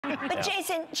But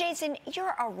Jason,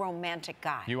 you're a romantic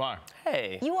guy. You are.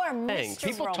 Hey. You are Mr. Thanks.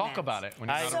 People Romance. talk about it when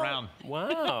you're not around.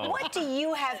 Wow. What do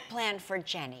you have planned for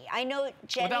Jenny? I know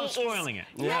Jenny Without spoiling it.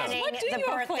 planning What do the you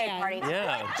birthday plan? party.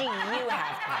 Yeah. What do you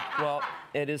have planned? Well,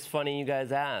 it is funny you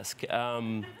guys ask.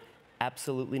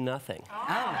 Absolutely nothing.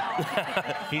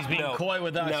 He's being coy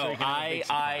with us. No,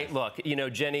 look, you know,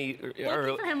 Jenny.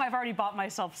 Lucky for him, I've already bought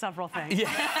myself several things. Yeah,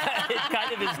 it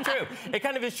kind of is true. It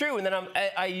kind of is true. And then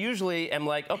I usually am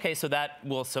like, okay, so that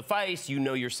will suffice. You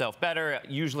know yourself better.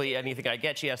 Usually anything I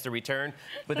get, she has to return.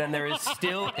 But then there is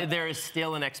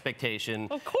still an expectation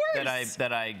of course.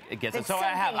 that I get. So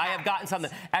I have gotten something.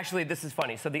 Actually, this is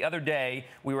funny. So the other day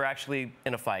we were actually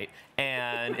in a fight,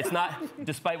 and it's not,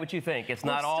 despite what you think, it's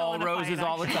not all roses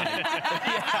all the time.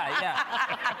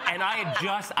 yeah. And I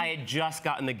had just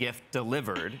gotten the gift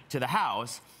delivered to the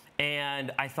house,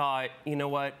 and I thought, you know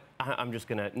what? I'm just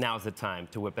gonna, now's the time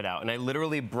to whip it out. And I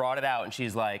literally brought it out, and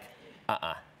she's like,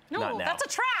 not No, now. that's a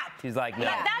trap. She's like, no.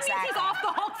 That means he's off the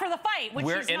hook for the fight, which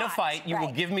We're he's in not. a fight. You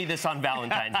will give me this on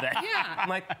Valentine's Day. Yeah. I'm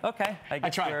like, okay. I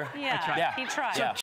guess tried. we're- Yeah, Yeah. he tried. Yeah.